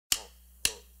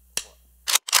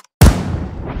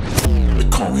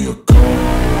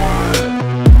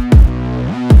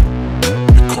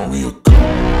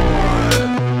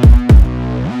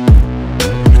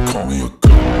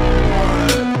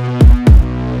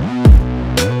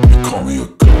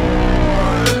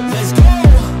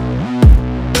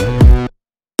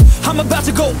about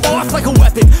to go off like a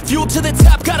weapon, fuel to the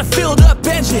top, got a filled up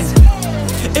engine.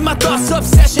 In my thoughts,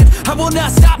 obsession, I will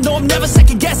not stop, no, I'm never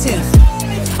second guessing.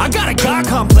 I got a God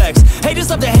complex, haters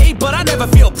love to hate, but I never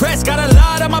feel pressed. Got a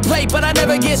lot on my plate, but I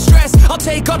never get stressed. I'll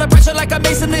take all the pressure like I'm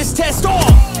acing this test.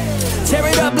 Tear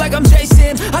it up like I'm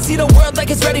Jason. I see the world like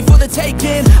it's ready for the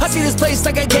taking. I see this place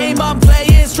like a game I'm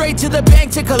playing. Straight to the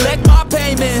bank to collect my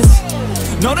payments.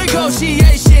 No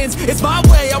negotiations, it's my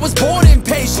way, I was born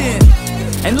impatient.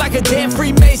 And like a damn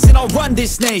Freemason, I'll run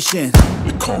this nation.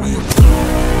 You call me a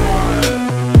god.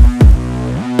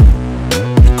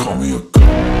 You call me a god.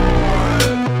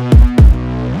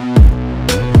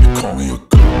 You call me a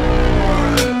god.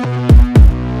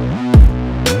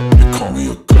 You call me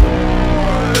a god.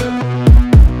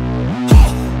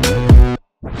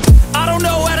 I don't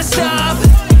know how to stop,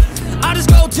 I just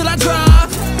go till I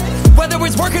drop. Whether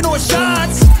it's working or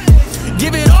shots,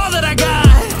 give it all that I got.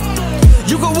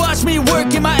 You can watch me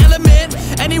work in my element.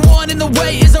 Anyone in the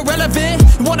way is irrelevant.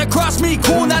 You wanna cross me,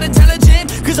 cool, not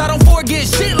intelligent, cause I don't forget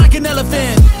shit like an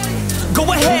elephant.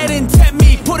 Go ahead and tempt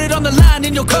me, put it on the line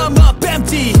and you'll come up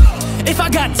empty. If I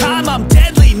got time, I'm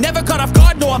deadly, never caught off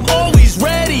guard, no, I'm always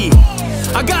ready.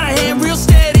 I got a hand real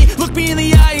steady, look me in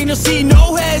the eye and you'll see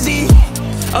no hezzy.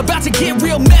 About to get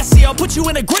real messy, I'll put you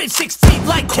in a grid 6 feet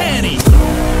like Kenny.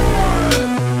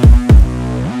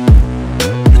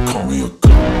 You call me a god.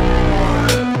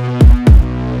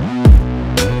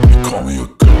 You call me a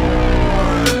god.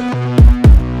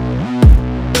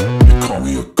 You call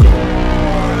me a god.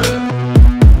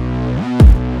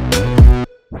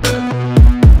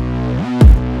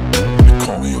 You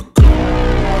call me a god.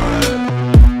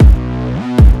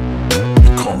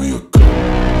 You call me a god.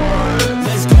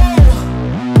 Let's go!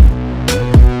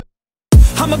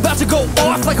 I'm about to go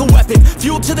off like a weapon,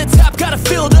 fuel to the top, got a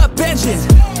filled up engine.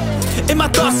 In my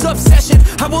thoughts, obsession,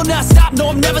 I will not stop, no,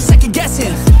 I'm never second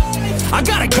guessing. I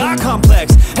got a God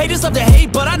complex, haters love to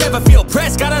hate, but I never feel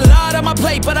pressed. Got a lot on my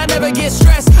plate, but I never get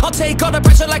stressed. I'll take all the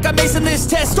pressure like I'm acing this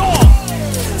test.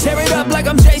 Tear it up like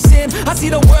I'm Jason. I see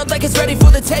the world like it's ready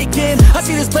for the taking. I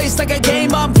see this place like a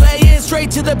game I'm playing. Straight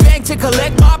to the bank to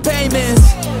collect my payments.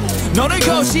 No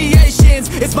negotiations,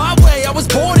 it's my way, I was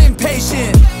born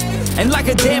impatient. And like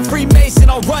a damn Freemason,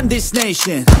 I'll run this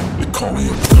nation. You call me a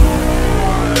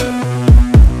god.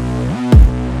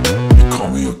 You call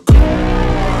me a god.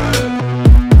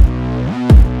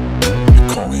 You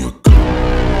call me a god.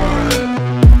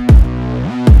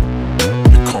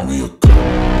 You call me a god.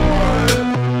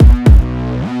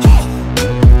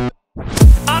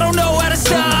 I don't know how to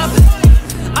stop,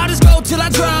 I just go till I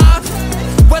drop.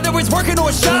 Whether it's working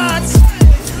or shots,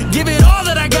 give it all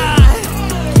that I got.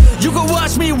 You can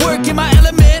watch me work in my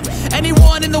element.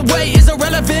 Anyone in the way is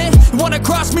irrelevant. You wanna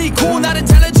cross me, cool, not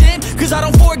intelligent, cause I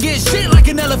don't forget shit like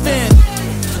an elephant.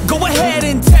 Go ahead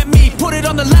and tempt me, put it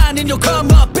on the line and you'll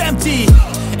come up empty.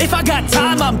 If I got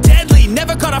time, I'm deadly,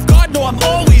 never caught off guard, no, I'm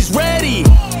always ready.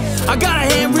 I got a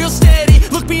hand real steady,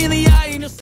 look me in the eye